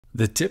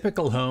The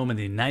typical home in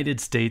the United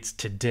States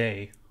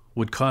today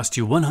would cost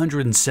you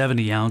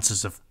 170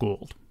 ounces of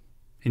gold.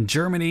 In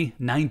Germany,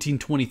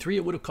 1923,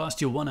 it would have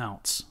cost you 1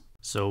 ounce.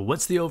 So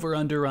what's the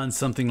over-under on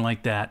something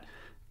like that?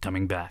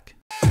 Coming back.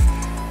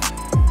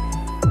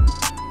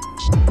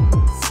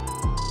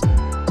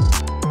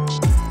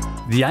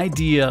 The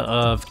idea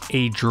of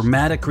a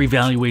dramatic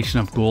revaluation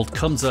of gold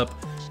comes up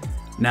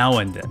now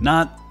and then.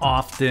 Not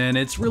often,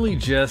 it's really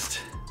just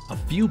a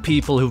few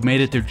people who've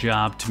made it their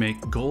job to make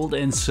gold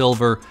and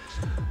silver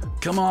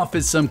come off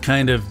as some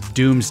kind of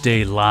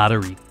doomsday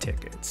lottery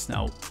tickets.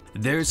 Now,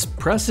 there's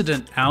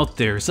precedent out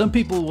there. Some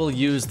people will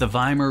use the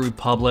Weimar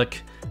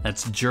Republic,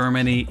 that's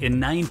Germany, in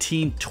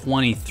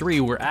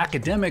 1923, where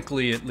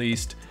academically at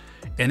least,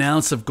 an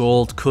ounce of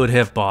gold could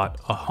have bought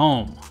a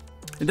home.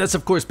 And that's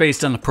of course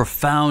based on a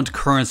profound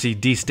currency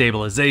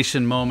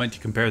destabilization moment.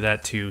 You compare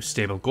that to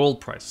stable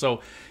gold price. So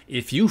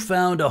if you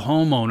found a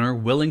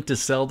homeowner willing to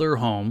sell their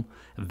home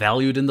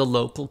valued in the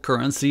local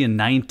currency in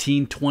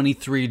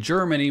 1923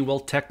 Germany, well,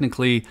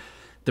 technically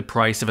the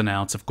price of an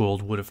ounce of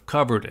gold would have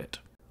covered it.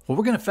 Well,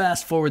 we're going to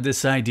fast forward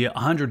this idea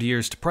 100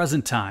 years to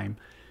present time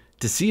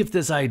to see if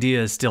this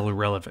idea is still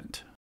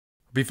relevant.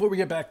 Before we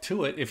get back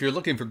to it, if you're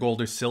looking for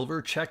gold or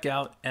silver, check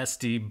out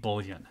SD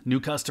Bullion. New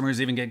customers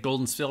even get gold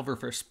and silver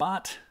for a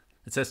spot.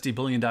 It's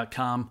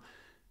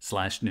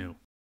sdbullion.com/new.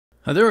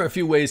 Now, there are a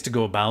few ways to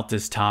go about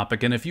this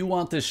topic, and if you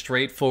want this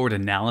straightforward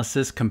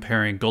analysis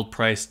comparing gold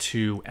price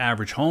to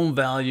average home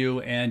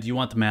value, and you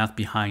want the math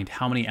behind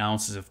how many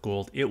ounces of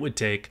gold it would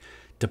take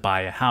to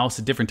buy a house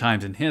at different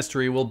times in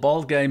history, well,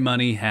 Bald Guy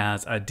Money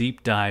has a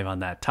deep dive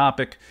on that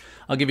topic.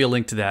 I'll give you a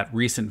link to that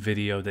recent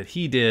video that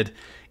he did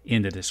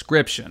in the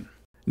description.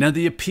 Now,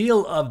 the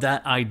appeal of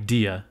that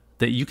idea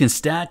that you can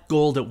stack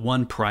gold at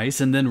one price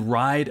and then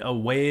ride a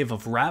wave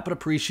of rapid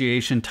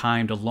appreciation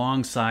timed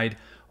alongside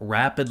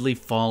rapidly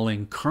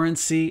falling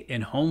currency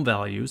and home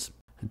values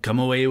and come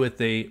away with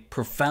a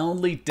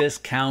profoundly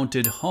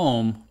discounted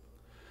home,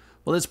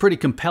 well, that's pretty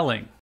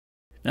compelling.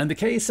 Now, in the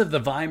case of the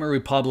Weimar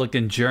Republic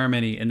in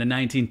Germany in the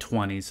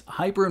 1920s,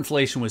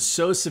 hyperinflation was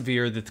so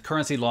severe that the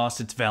currency lost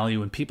its value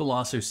and people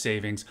lost their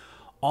savings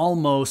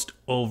almost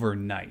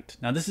overnight.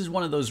 Now, this is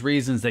one of those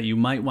reasons that you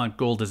might want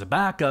gold as a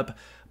backup,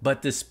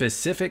 but the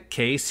specific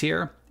case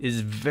here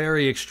is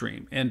very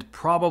extreme and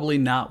probably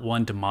not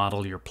one to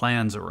model your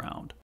plans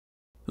around.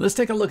 Let's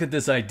take a look at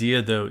this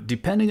idea though.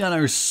 Depending on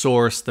our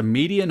source, the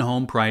median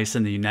home price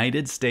in the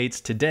United States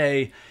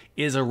today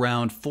is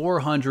around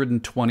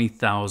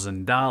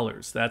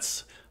 $420,000.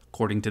 That's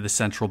according to the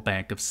Central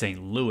Bank of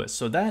St. Louis.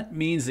 So that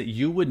means that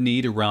you would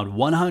need around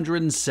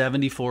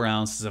 174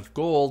 ounces of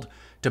gold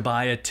to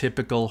buy a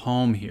typical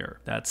home here.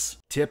 That's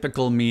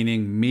typical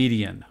meaning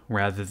median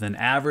rather than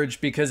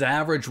average, because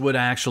average would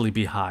actually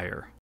be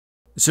higher.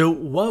 So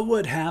what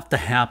would have to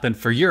happen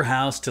for your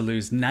house to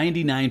lose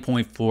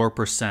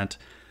 99.4%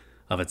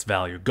 of its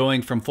value,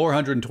 going from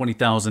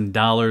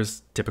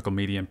 $420,000 typical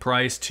median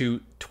price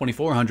to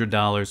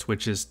 $2,400,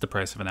 which is the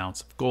price of an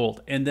ounce of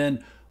gold? And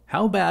then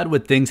how bad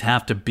would things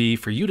have to be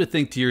for you to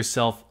think to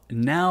yourself,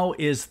 now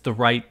is the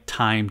right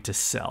time to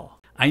sell?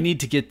 I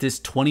need to get this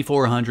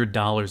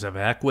 $2,400 of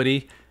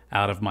equity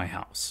out of my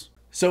house.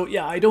 So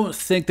yeah, I don't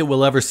think that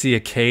we'll ever see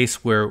a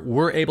case where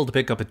we're able to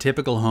pick up a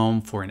typical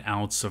home for an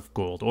ounce of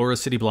gold or a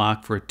city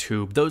block for a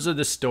tube. Those are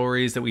the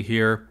stories that we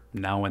hear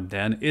now and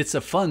then. It's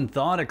a fun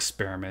thought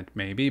experiment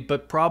maybe,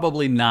 but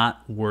probably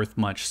not worth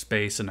much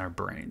space in our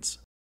brains.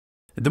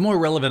 The more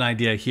relevant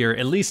idea here,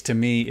 at least to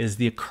me, is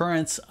the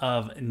occurrence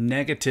of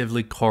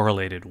negatively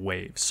correlated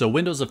waves. So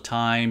windows of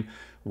time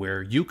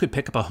where you could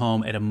pick up a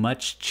home at a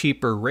much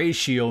cheaper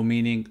ratio,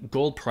 meaning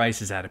gold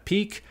price is at a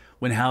peak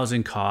when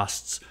housing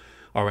costs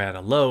are at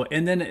a low,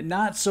 and then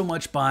not so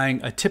much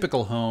buying a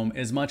typical home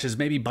as much as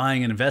maybe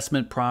buying an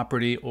investment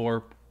property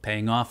or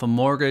paying off a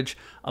mortgage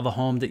of a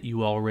home that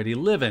you already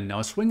live in.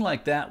 Now, a swing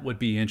like that would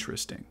be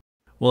interesting.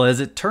 Well,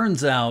 as it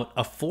turns out,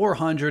 a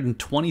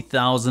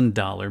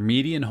 $420,000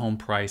 median home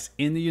price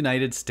in the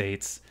United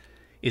States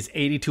is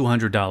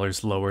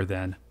 $8,200 lower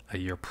than a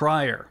year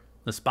prior.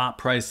 The spot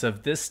price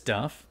of this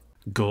stuff,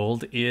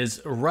 gold, is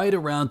right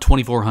around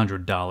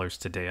 $2,400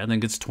 today. I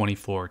think it's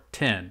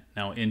 $2,410.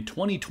 Now, in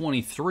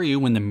 2023,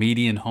 when the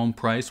median home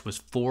price was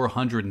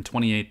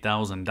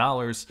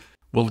 $428,000,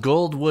 well,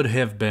 gold would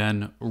have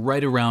been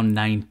right around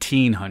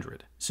 $1,900.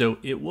 So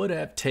it would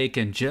have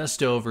taken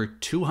just over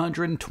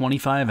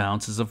 225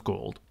 ounces of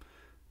gold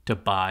to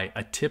buy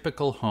a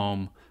typical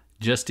home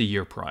just a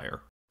year prior.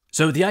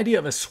 So the idea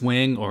of a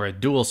swing or a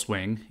dual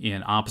swing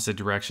in opposite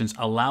directions,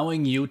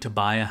 allowing you to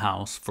buy a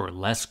house for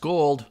less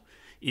gold,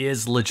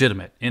 is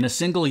legitimate. In a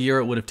single year,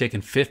 it would have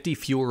taken 50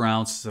 fewer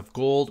ounces of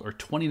gold or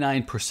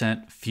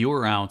 29%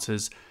 fewer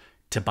ounces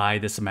to buy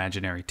this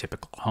imaginary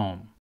typical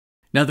home.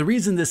 Now, the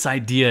reason this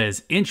idea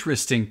is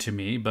interesting to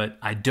me, but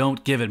I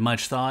don't give it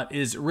much thought,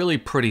 is really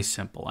pretty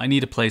simple. I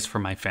need a place for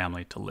my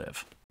family to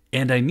live.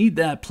 And I need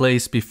that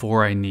place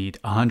before I need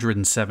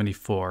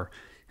 174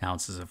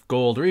 ounces of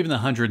gold, or even the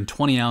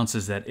 120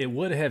 ounces that it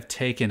would have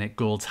taken at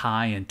gold's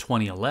high in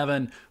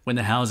 2011 when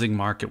the housing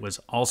market was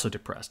also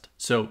depressed.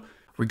 So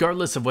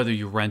Regardless of whether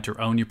you rent or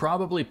own, you're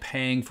probably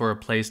paying for a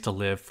place to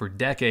live for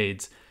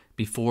decades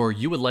before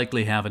you would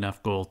likely have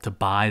enough gold to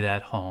buy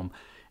that home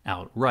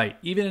outright,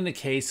 even in the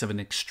case of an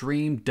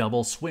extreme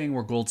double swing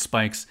where gold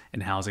spikes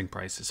and housing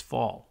prices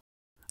fall.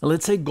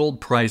 Let's say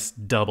gold price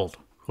doubled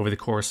over the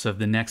course of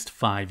the next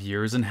 5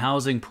 years and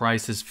housing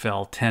prices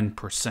fell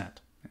 10%.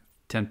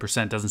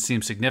 10% doesn't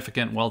seem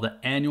significant. Well, the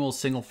annual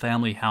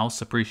single-family house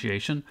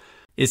appreciation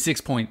is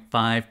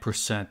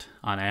 6.5%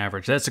 on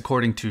average. That's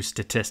according to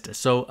Statista.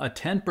 So a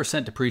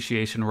 10%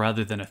 depreciation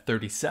rather than a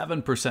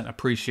 37%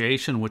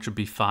 appreciation, which would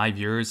be 5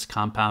 years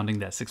compounding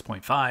that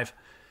 6.5,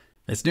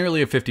 that's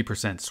nearly a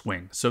 50%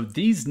 swing. So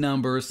these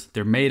numbers,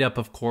 they're made up,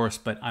 of course,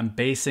 but I'm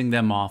basing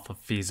them off of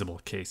feasible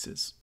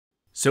cases.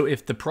 So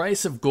if the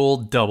price of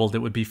gold doubled, it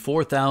would be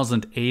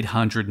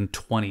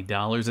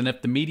 $4,820. And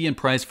if the median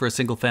price for a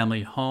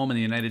single-family home in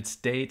the United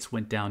States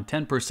went down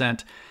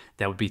 10%,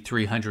 that would be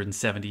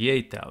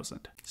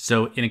 $378,000.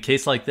 So in a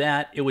case like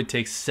that, it would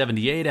take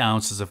 78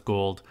 ounces of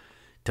gold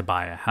to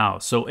buy a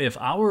house. So if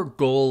our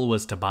goal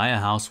was to buy a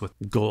house with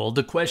gold,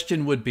 the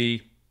question would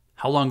be,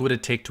 how long would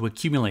it take to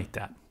accumulate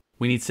that?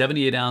 We need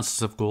 78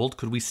 ounces of gold.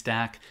 Could we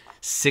stack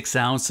 6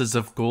 ounces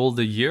of gold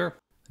a year?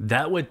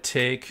 That would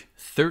take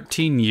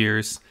 13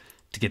 years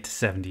to get to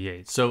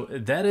 78. So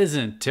that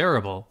isn't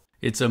terrible.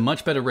 It's a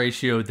much better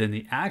ratio than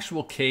the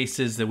actual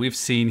cases that we've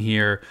seen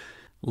here,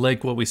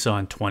 like what we saw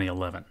in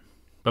 2011.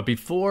 But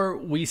before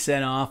we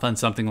set off on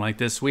something like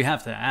this, we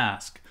have to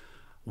ask,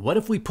 what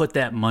if we put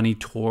that money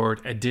toward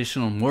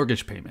additional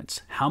mortgage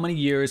payments? How many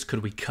years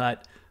could we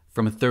cut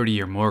from a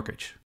 30-year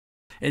mortgage?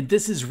 And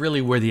this is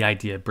really where the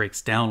idea breaks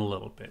down a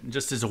little bit. And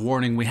just as a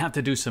warning, we have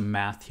to do some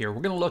math here.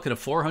 We're going to look at a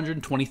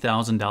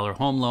 $420,000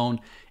 home loan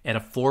at a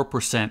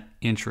 4%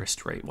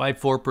 interest rate. Why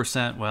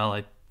 4%? Well,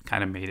 I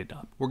kind of made it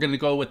up. We're going to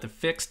go with the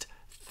fixed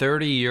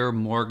 30-year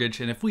mortgage.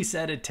 And if we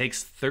said it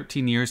takes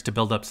 13 years to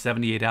build up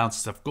 78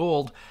 ounces of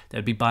gold,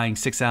 that'd be buying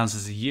 6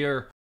 ounces a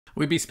year.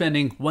 We'd be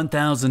spending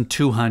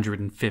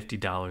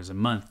 $1,250 a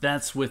month.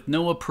 That's with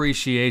no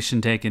appreciation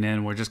taken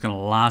in. We're just going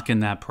to lock in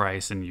that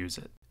price and use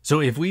it. So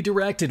if we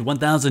directed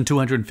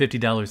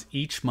 $1,250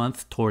 each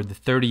month toward the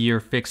 30-year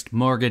fixed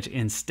mortgage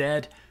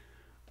instead,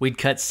 we'd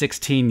cut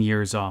 16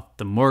 years off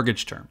the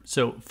mortgage term.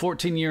 So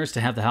 14 years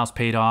to have the house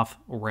paid off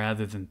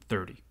rather than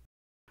 30.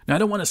 Now, I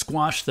don't want to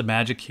squash the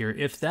magic here.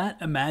 If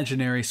that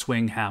imaginary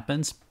swing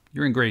happens,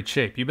 you're in great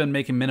shape. You've been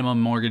making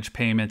minimum mortgage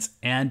payments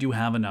and you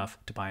have enough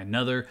to buy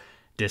another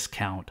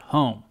discount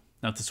home.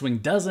 Now, if the swing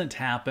doesn't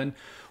happen,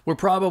 we're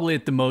probably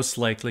at the most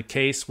likely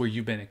case where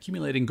you've been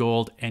accumulating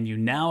gold and you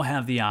now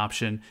have the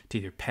option to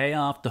either pay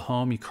off the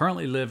home you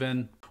currently live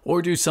in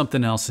or do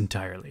something else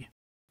entirely.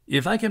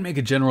 If I can make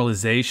a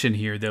generalization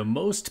here, though,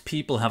 most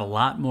people have a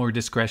lot more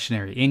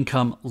discretionary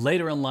income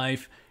later in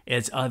life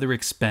as other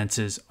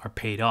expenses are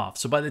paid off.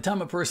 So by the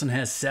time a person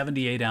has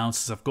 78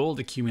 ounces of gold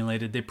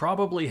accumulated, they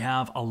probably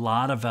have a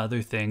lot of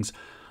other things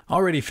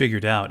already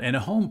figured out, and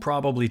a home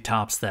probably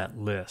tops that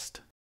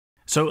list.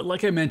 So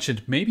like I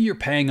mentioned, maybe you're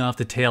paying off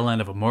the tail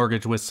end of a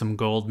mortgage with some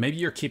gold. Maybe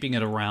you're keeping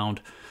it around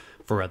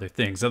for other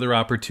things, other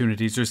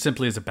opportunities, or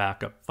simply as a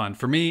backup fund.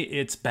 For me,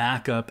 it's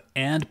backup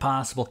and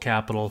possible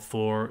capital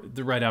for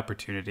the right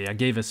opportunity. I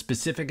gave a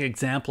specific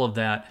example of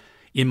that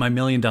in my $1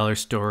 million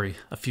story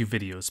a few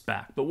videos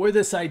back. But where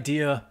this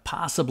idea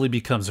possibly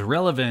becomes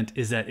irrelevant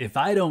is that if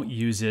I don't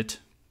use it,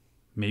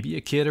 maybe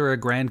a kid or a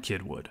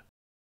grandkid would.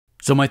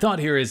 So my thought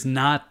here is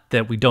not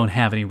that we don't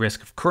have any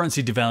risk of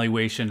currency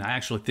devaluation. I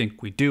actually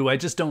think we do. I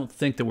just don't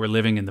think that we're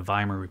living in the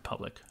Weimar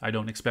Republic. I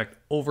don't expect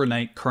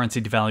overnight currency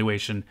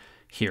devaluation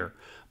here.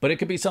 But it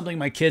could be something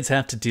my kids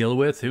have to deal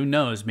with. Who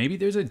knows? Maybe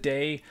there's a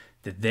day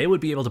that they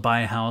would be able to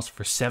buy a house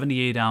for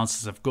 78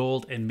 ounces of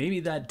gold, and maybe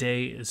that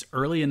day is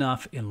early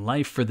enough in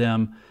life for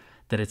them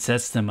that it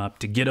sets them up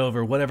to get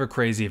over whatever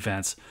crazy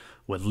events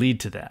would lead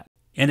to that.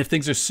 And if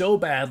things are so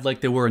bad like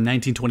they were in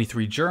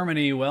 1923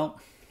 Germany, well,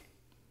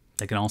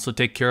 they can also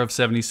take care of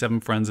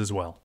 77 friends as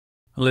well.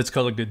 Let's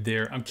call it good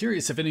there. I'm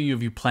curious if any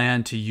of you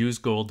plan to use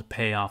gold to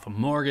pay off a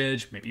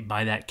mortgage, maybe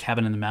buy that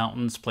cabin in the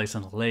mountains, place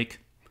on a lake,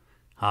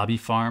 hobby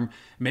farm.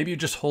 Maybe you're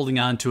just holding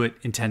on to it,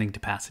 intending to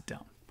pass it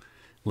down.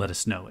 Let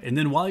us know. And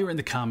then while you're in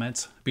the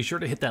comments, be sure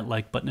to hit that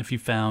like button if you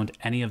found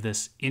any of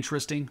this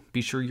interesting.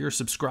 Be sure you're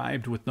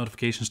subscribed with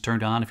notifications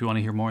turned on if you want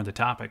to hear more on the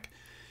topic.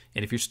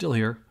 And if you're still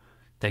here,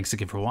 thanks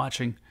again for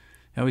watching.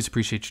 I always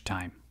appreciate your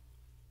time.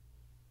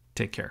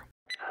 Take care.